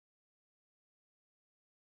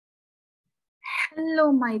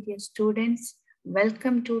Hello, my dear students.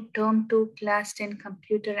 Welcome to Term 2 Class 10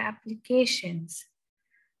 Computer Applications.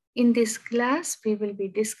 In this class, we will be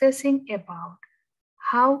discussing about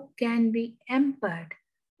how can we embed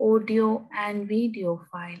audio and video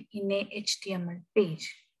file in a HTML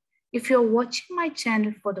page. If you're watching my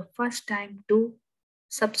channel for the first time, do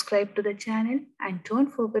subscribe to the channel and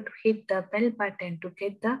don't forget to hit the bell button to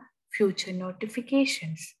get the future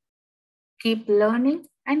notifications. Keep learning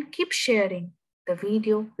and keep sharing the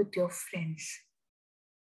video with your friends.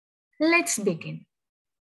 Let's begin.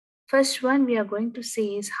 First one we are going to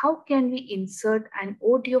say is how can we insert an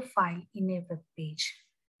audio file in a web page?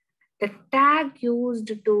 The tag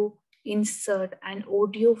used to insert an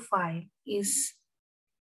audio file is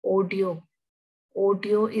audio.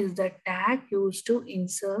 Audio is the tag used to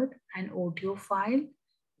insert an audio file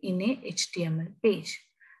in a HTML page.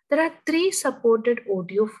 There are three supported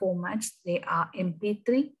audio formats. They are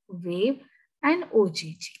MP3, WAV, and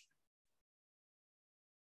OGG.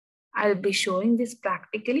 I'll be showing this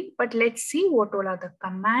practically, but let's see what all are the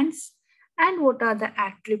commands and what are the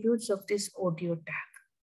attributes of this audio tag.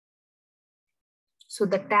 So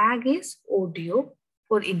the tag is audio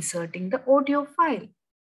for inserting the audio file.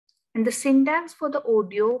 And the syntax for the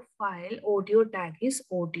audio file, audio tag is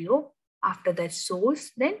audio. After that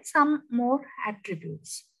source, then some more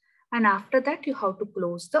attributes. And after that, you have to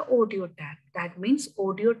close the audio tag. That means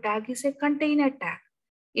audio tag is a container tag.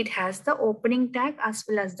 It has the opening tag as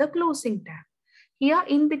well as the closing tag. Here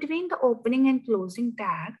in between the opening and closing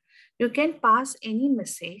tag, you can pass any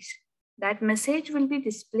message. That message will be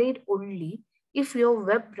displayed only if your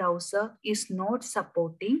web browser is not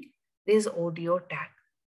supporting this audio tag.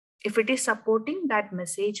 If it is supporting, that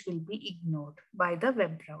message will be ignored by the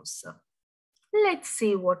web browser. Let's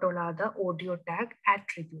see what all are the audio tag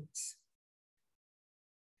attributes.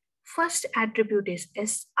 First attribute is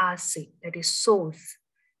SRC, that is source.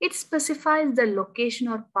 It specifies the location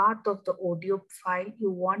or path of the audio file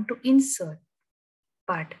you want to insert.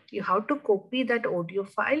 But you have to copy that audio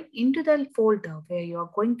file into the folder where you are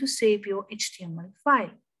going to save your HTML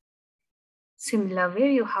file. Similar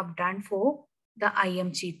way you have done for the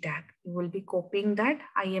IMG tag. You will be copying that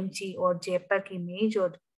IMG or JPEG image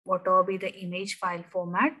or whatever be the image file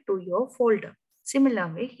format to your folder. Similar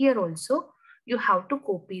way here also you have to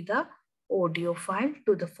copy the audio file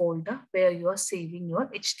to the folder where you are saving your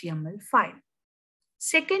HTML file.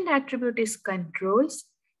 Second attribute is controls.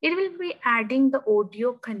 It will be adding the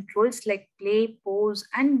audio controls like play, pause,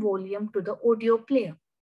 and volume to the audio player.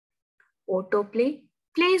 Autoplay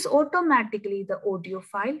plays automatically the audio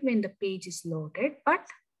file when the page is loaded, but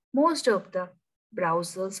most of the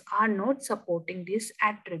browsers are not supporting this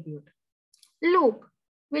attribute. Loop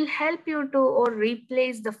will help you to or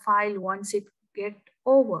replace the file once it gets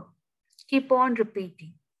over. Keep on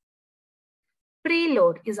repeating.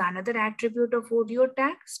 Preload is another attribute of audio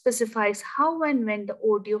tag, specifies how and when the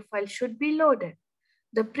audio file should be loaded.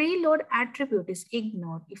 The preload attribute is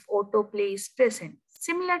ignored if autoplay is present.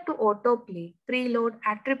 Similar to autoplay, preload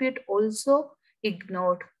attribute also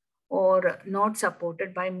ignored or not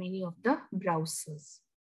supported by many of the browsers.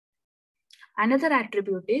 Another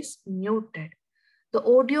attribute is muted. The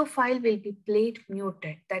audio file will be played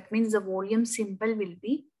muted. That means the volume symbol will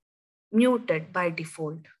be muted by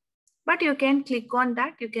default. But you can click on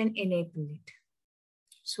that, you can enable it.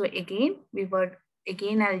 So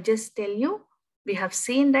again, I'll just tell you, we have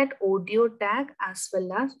seen that audio tag as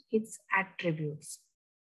well as its attributes.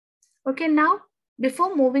 Okay, now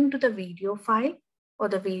before moving to the video file or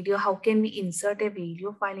the video, how can we insert a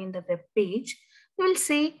video file in the web page? We will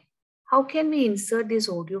see how can we insert this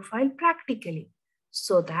audio file practically.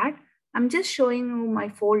 So that I'm just showing you my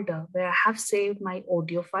folder where I have saved my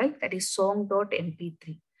audio file, that is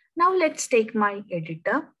song.mp3. Now let's take my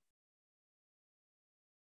editor.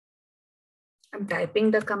 I'm typing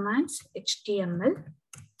the commands HTML,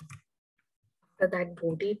 after that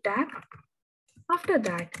body tag, after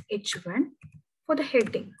that H1 for the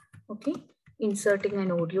heading, okay? Inserting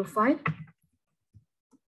an audio file.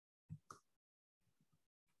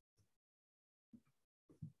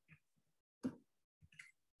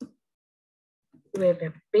 To a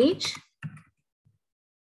web page.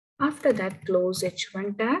 After that, close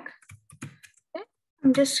H1 tag. Okay.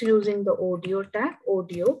 I'm just using the audio tag,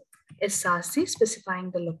 audio SRC,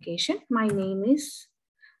 specifying the location. My name is,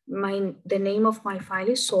 the name of my file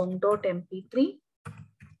is song.mp3.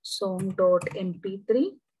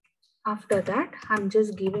 Song.mp3. After that, I'm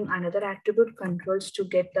just giving another attribute controls to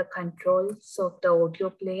get the controls of the audio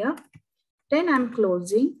player. Then I'm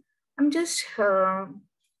closing. I'm just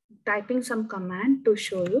typing some command to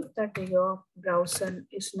show you that your browser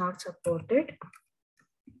is not supported.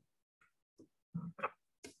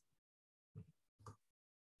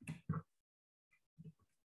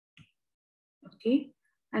 Okay.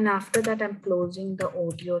 And after that, I'm closing the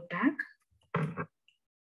audio tag.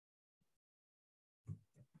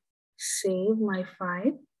 Save my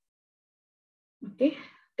file. Okay.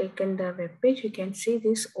 Taken the web page. You can see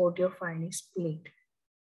this audio file is played.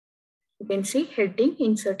 You can see heading,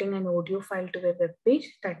 inserting an audio file to a web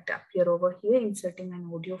page, that appear over here, inserting an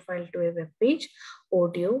audio file to a web page,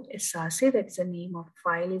 audio, SRC, that's the name of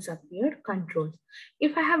file is appeared, controls.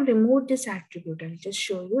 If I have removed this attribute, I'll just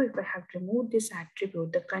show you, if I have removed this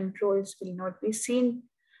attribute, the controls will not be seen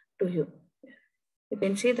to you. You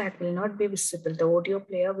can see that will not be visible. The audio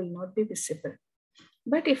player will not be visible.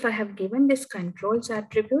 But if I have given this controls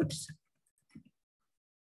attributes,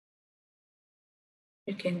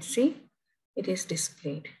 you can see it is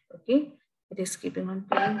displayed. Okay, it is keeping on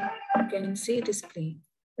playing. You can see it is playing,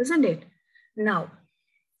 isn't it? Now,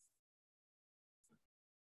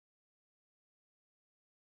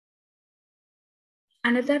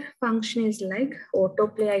 another function is like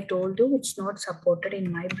autoplay. I told you it's not supported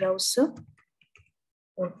in my browser.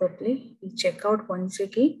 Autoplay, we check out once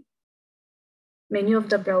again. Many of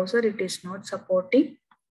the browser it is not supporting.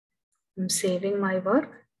 I'm saving my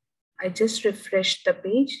work. I just refreshed the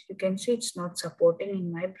page. You can see it's not supporting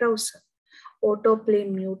in my browser.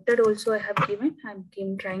 Autoplay muted also I have given. I'm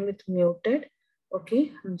trying with muted.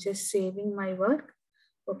 Okay, I'm just saving my work.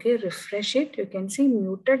 Okay, refresh it. You can see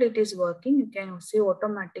muted, it is working. You can see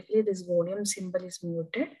automatically this volume symbol is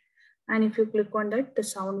muted. And if you click on that, the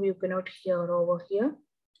sound you cannot hear over here.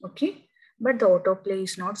 Okay, but the autoplay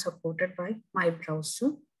is not supported by my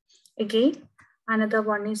browser. Again, another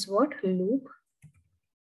one is what? Loop.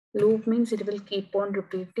 Loop means it will keep on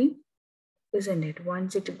repeating, isn't it?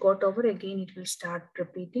 Once it got over, again it will start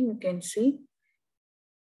repeating. You can see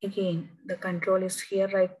again the control is here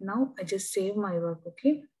right now. I just save my work.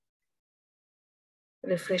 Okay,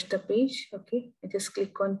 refresh the page. Okay, I just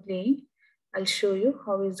click on playing. I'll show you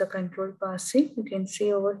how is the control passing. You can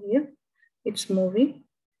see over here it's moving.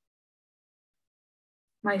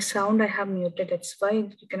 My sound I have muted, that's why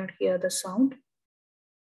you cannot hear the sound.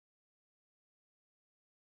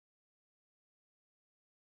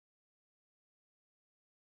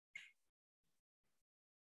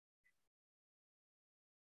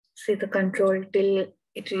 See the control till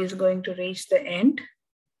it is going to reach the end.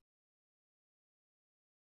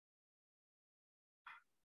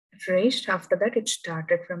 It reached, after that it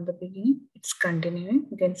started from the beginning. It's continuing.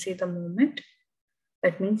 You can see the movement.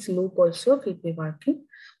 That means loop also will be working.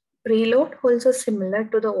 Preload also similar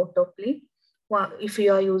to the autoplay. Well, if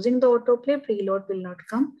you are using the autoplay, preload will not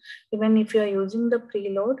come. Even if you are using the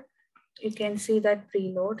preload, you can see that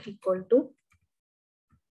preload equal to,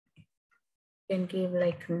 you can give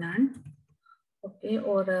like none. Okay,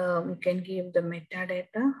 or you can give the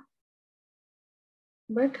metadata,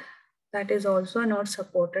 but that is also not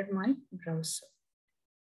supported my browser.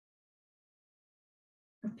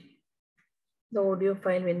 Okay, the audio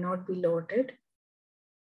file will not be loaded.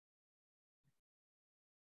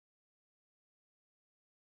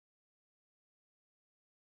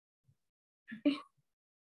 Okay.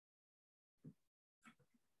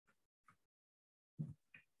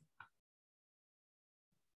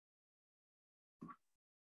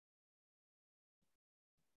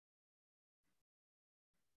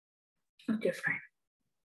 Okay, fine.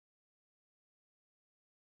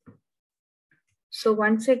 So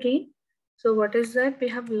once again, so what is that we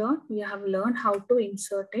have learned? We have learned how to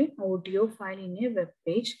insert an audio file in a web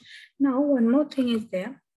page. Now, one more thing is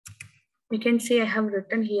there. We can see I have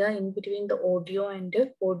written here in between the audio and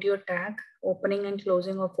the audio tag, opening and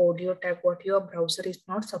closing of audio tag, what your browser is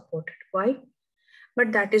not supported. Why?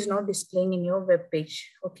 But that is not displaying in your web page.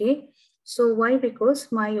 Okay. So why?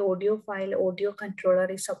 Because my audio file, audio controller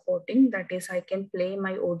is supporting, that is I can play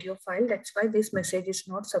my audio file. That's why this message is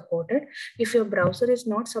not supported. If your browser is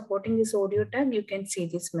not supporting this audio tag, you can see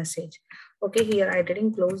this message. Okay, here I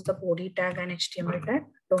didn't close the body tag and HTML tag.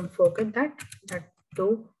 Don't forget that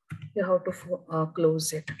too, you have to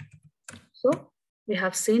close it. So we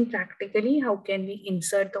have seen practically how can we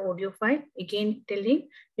insert the audio file. Again telling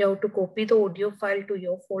you have to copy the audio file to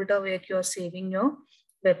your folder where you are saving your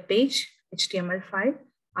web page HTML file.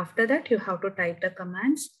 After that you have to type the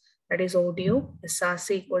commands, that is audio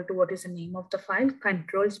src equal to what is the name of the file.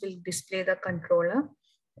 Controls will display the controller.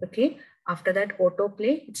 Okay, after that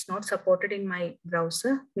autoplay, it's not supported in my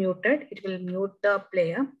browser. Muted, it will mute the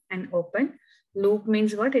player and open. Loop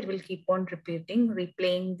means what? It will keep on repeating,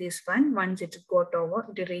 replaying this one. Once it got over,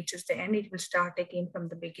 it reaches the end, it will start again from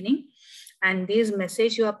the beginning. And this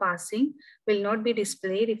message you are passing will not be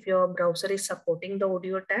displayed if your browser is supporting the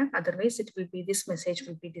audio tag. Otherwise, it will be, this message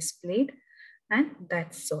will be displayed. And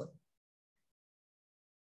that's all.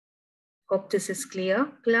 Hope this is clear,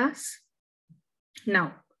 class.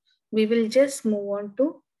 Now, we will just move on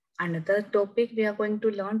to another topic we are going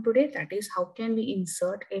to learn today. That is, how can we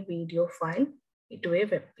insert a video file into a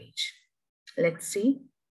web page. Let's see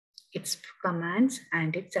its commands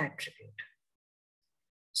and its attribute.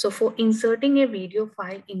 So for inserting a video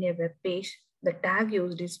file in a web page, the tag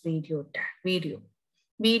used is video tag.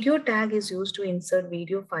 Video tag is used to insert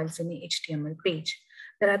video files in a HTML page.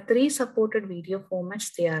 There are 3 supported video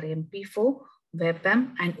formats. They are MP4,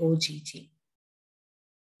 WebM, and OGG.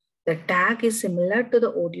 The tag is similar to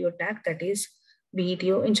the audio tag, that is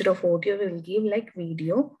video. Instead of audio, we will give like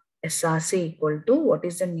video src equal to what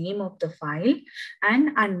is the name of the file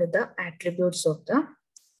and under the attributes of the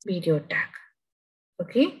video tag.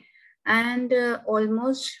 Okay, and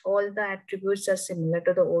almost all the attributes are similar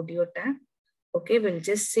to the audio tag. Okay, we'll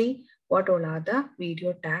just see what all are the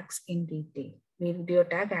video tags in detail. Video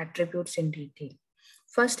tag attributes in detail.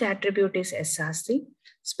 First attribute is src,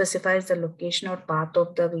 specifies the location or path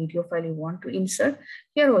of the video file you want to insert.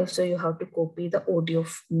 Here also you have to copy the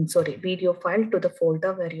video file to the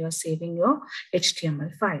folder where you are saving your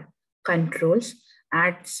HTML file. Controls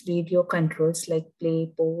adds video controls like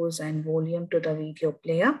play, pause, and volume to the video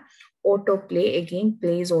player. Autoplay again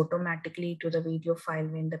plays automatically to the video file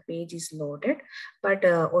when the page is loaded, but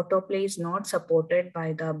autoplay is not supported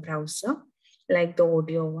by the browser like the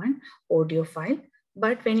audio file.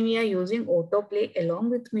 But when we are using autoplay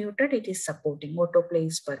along with muted, it is supporting. Autoplay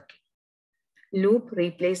is working. Loop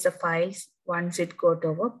replace the files once it got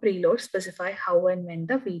over. Preload specify how and when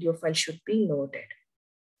the video file should be loaded.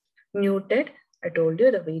 Muted, I told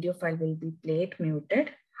you the video file will be played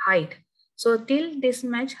muted. Hide. So till this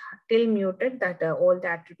much, till muted, that all the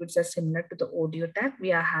attributes are similar to the audio tag.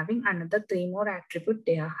 We are having another 3 more attributes.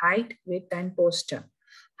 They are height, width, and poster.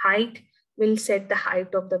 Height will set the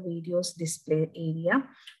height of the video's display area.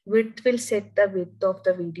 Width will set the width of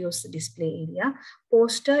the video's display area.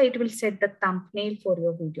 Poster, it will set the thumbnail for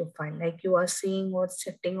your video file. Like you are seeing or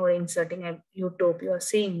setting or inserting a YouTube, you are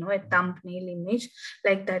seeing a thumbnail image.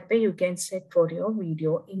 Like that way you can set for your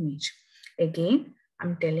video image. Again,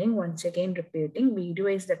 I'm telling once again, repeating, video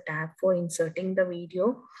is the tag for inserting the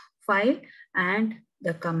video file, and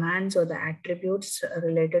the commands or the attributes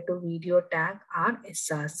related to video tag are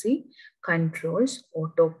src, controls,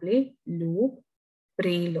 autoplay, loop,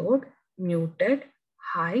 preload, muted,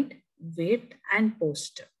 height, width, and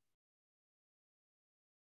poster.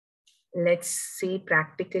 Let's see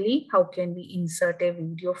practically how can we insert a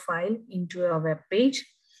video file into a web page.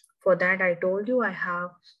 For that, I told you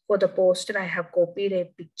for the poster, I have copied a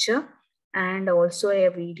picture and also a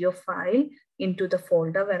video file into the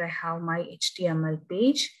folder where I have my HTML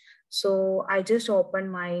page. So I just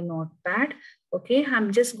opened my notepad. Okay,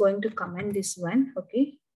 I'm just going to comment this one.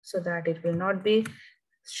 Okay, so that it will not be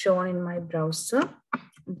shown in my browser.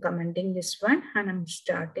 I'm commenting this one and I'm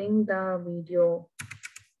starting the video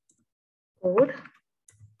code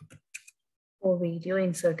for video,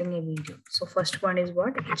 inserting a video. So first one is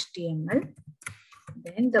what? HTML.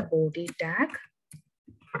 Then the body tag.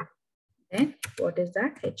 Then what is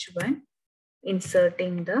that? H1.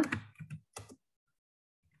 Inserting the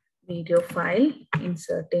video file.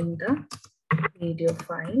 Inserting the video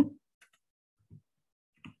file.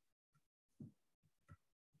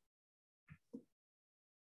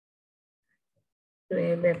 To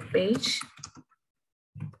a web page.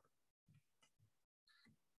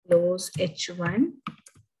 Close H1.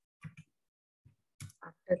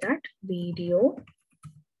 After that, video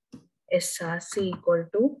src equal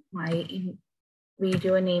to my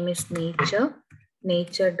video name is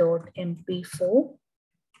nature.mp4.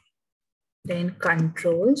 Then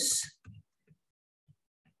controls.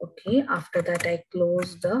 Okay, after that I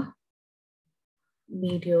close the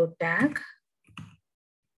video tag.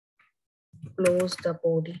 Close the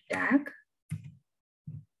body tag.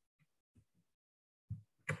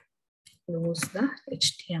 Close the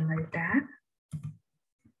HTML tag.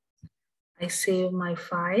 I save my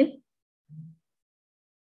file.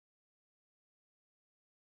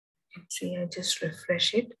 See, I just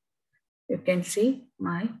refresh it. You can see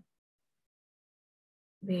my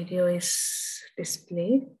video is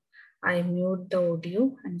displayed. I mute the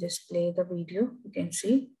audio and just play the video. You can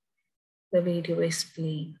see the video is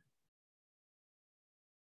playing.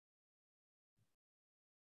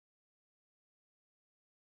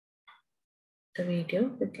 The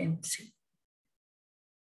video you can see.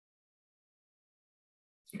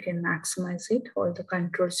 You can maximize it, all the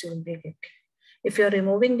controls you will be getting. If you're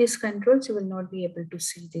removing these controls, you will not be able to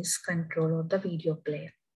see this control of the video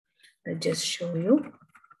player. I'll just show you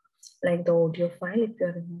like the audio file. If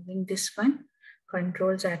you're removing this one,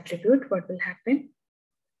 controls attribute, what will happen?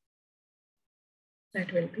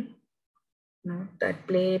 That will be no, that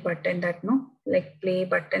play button, that no, like play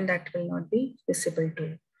button, that will not be visible to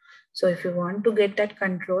you. So if you want to get that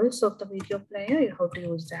controls of the video player, you have to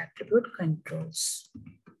use the attribute controls.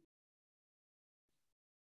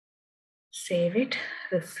 Save it,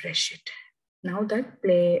 refresh it. Now that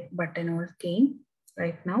play button all came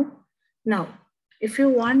right now. Now, if you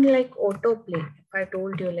want like autoplay, if I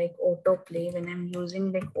told you like autoplay, when I'm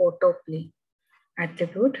using like autoplay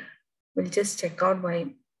attribute, we'll just check out by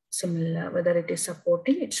similar whether it is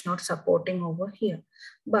supporting. It's not supporting over here,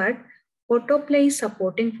 but autoplay is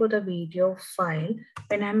supporting for the video file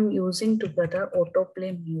when I'm using together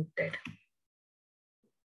autoplay muted.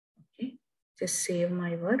 Okay, just save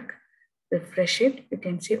my work, refresh it. You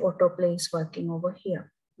can see autoplay is working over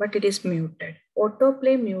here, but it is muted.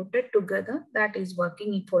 Autoplay muted together, that is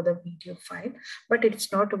working for the video file, but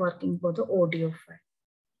it's not working for the audio file.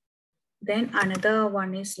 Then another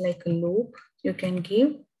one is like a loop you can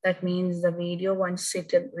give. That means the video, once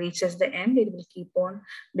it reaches the end, it will keep on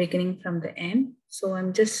beginning from the end. So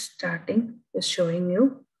I'm just starting, just showing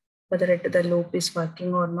you whether the loop is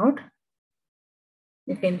working or not.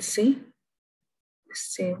 You can see,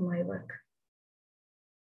 save my work.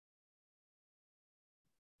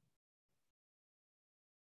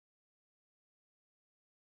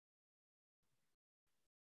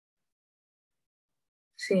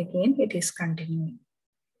 See again, it is continuing.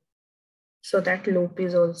 So that loop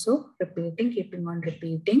is also repeating, keeping on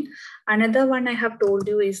repeating. Another one I have told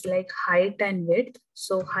you is like height and width.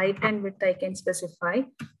 So height and width I can specify.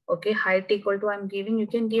 Okay, height equal to, I'm giving, you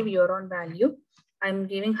can give your own value. I'm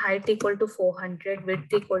giving height equal to 400,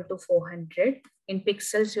 width equal to 400. In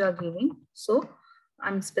pixels you are giving. So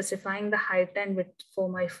I'm specifying the height and width for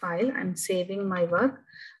my file. I'm saving my work.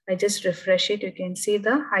 I just refresh it. You can see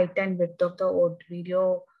the height and width of the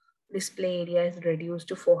video display area is reduced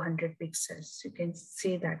to 400 pixels. You can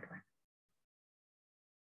see that one.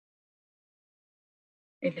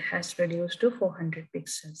 It has reduced to 400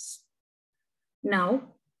 pixels.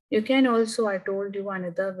 Now, you can also, I told you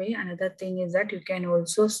another way, another thing is that you can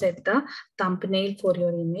also set the thumbnail for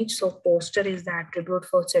your image. So poster is the attribute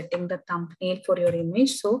for setting the thumbnail for your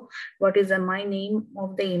image. So what is my name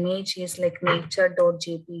of the image is like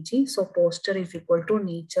nature.jpg. So poster is equal to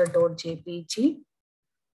nature.jpg.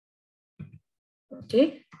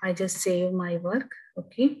 Okay, I just save my work,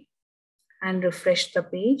 okay, and refresh the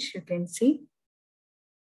page. You can see.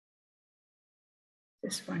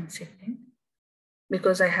 Just 1 second.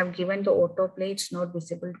 Because I have given the autoplay, it's not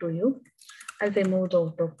visible to you. I'll remove the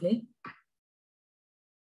autoplay.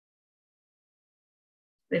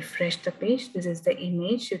 Refresh the page. This is the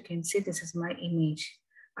image. You can see this is my image.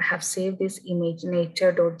 I have saved this image,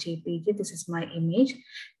 nature.jpg. This is my image.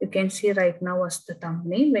 You can see right now as the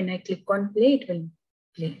thumbnail. When I click on play, it will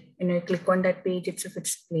play. When I click on that page,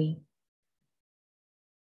 it's playing.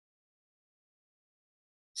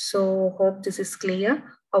 So hope this is clear.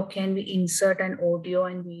 How can we insert an audio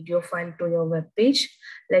and video file to your web page?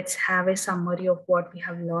 Let's have a summary of what we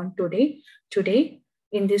have learned today. Today,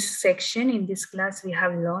 in this section, in this class, we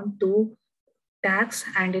have learned 2 tags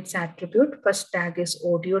and its attribute. First tag is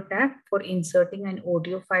audio tag for inserting an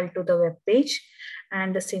audio file to the web page.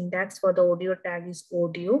 And the syntax for the audio tag is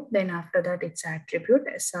audio. Then after that, its attribute,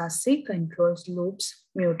 src, controls, loops,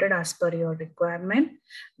 muted as per your requirement.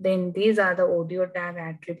 Then these are the audio tag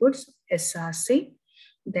attributes, src,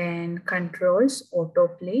 then controls,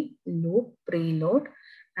 autoplay, loop, preload,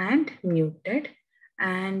 and muted.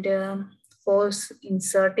 And for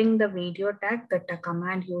inserting the video tag, the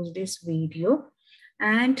command used is video.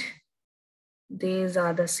 And these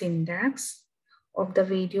are the syntax of the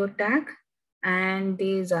video tag. And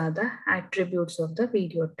these are the attributes of the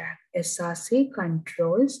video tag. src,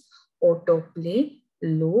 controls, autoplay,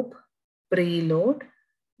 loop, preload,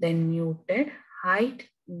 then muted, height,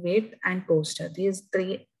 width, and poster. These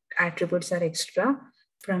 3 attributes are extra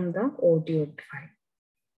from the audio file.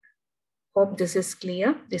 Hope this is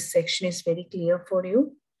clear. This section is very clear for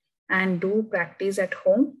you. And do practice at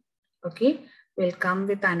home. Okay, we'll come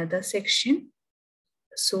with another section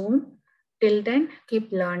soon. Till then,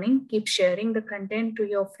 keep learning, keep sharing the content to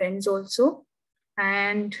your friends also.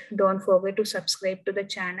 And don't forget to subscribe to the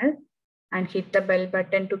channel and hit the bell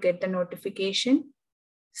button to get the notification.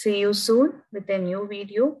 See you soon with a new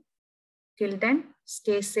video. Till then,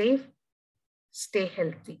 stay safe, stay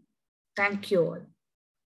healthy. Thank you all.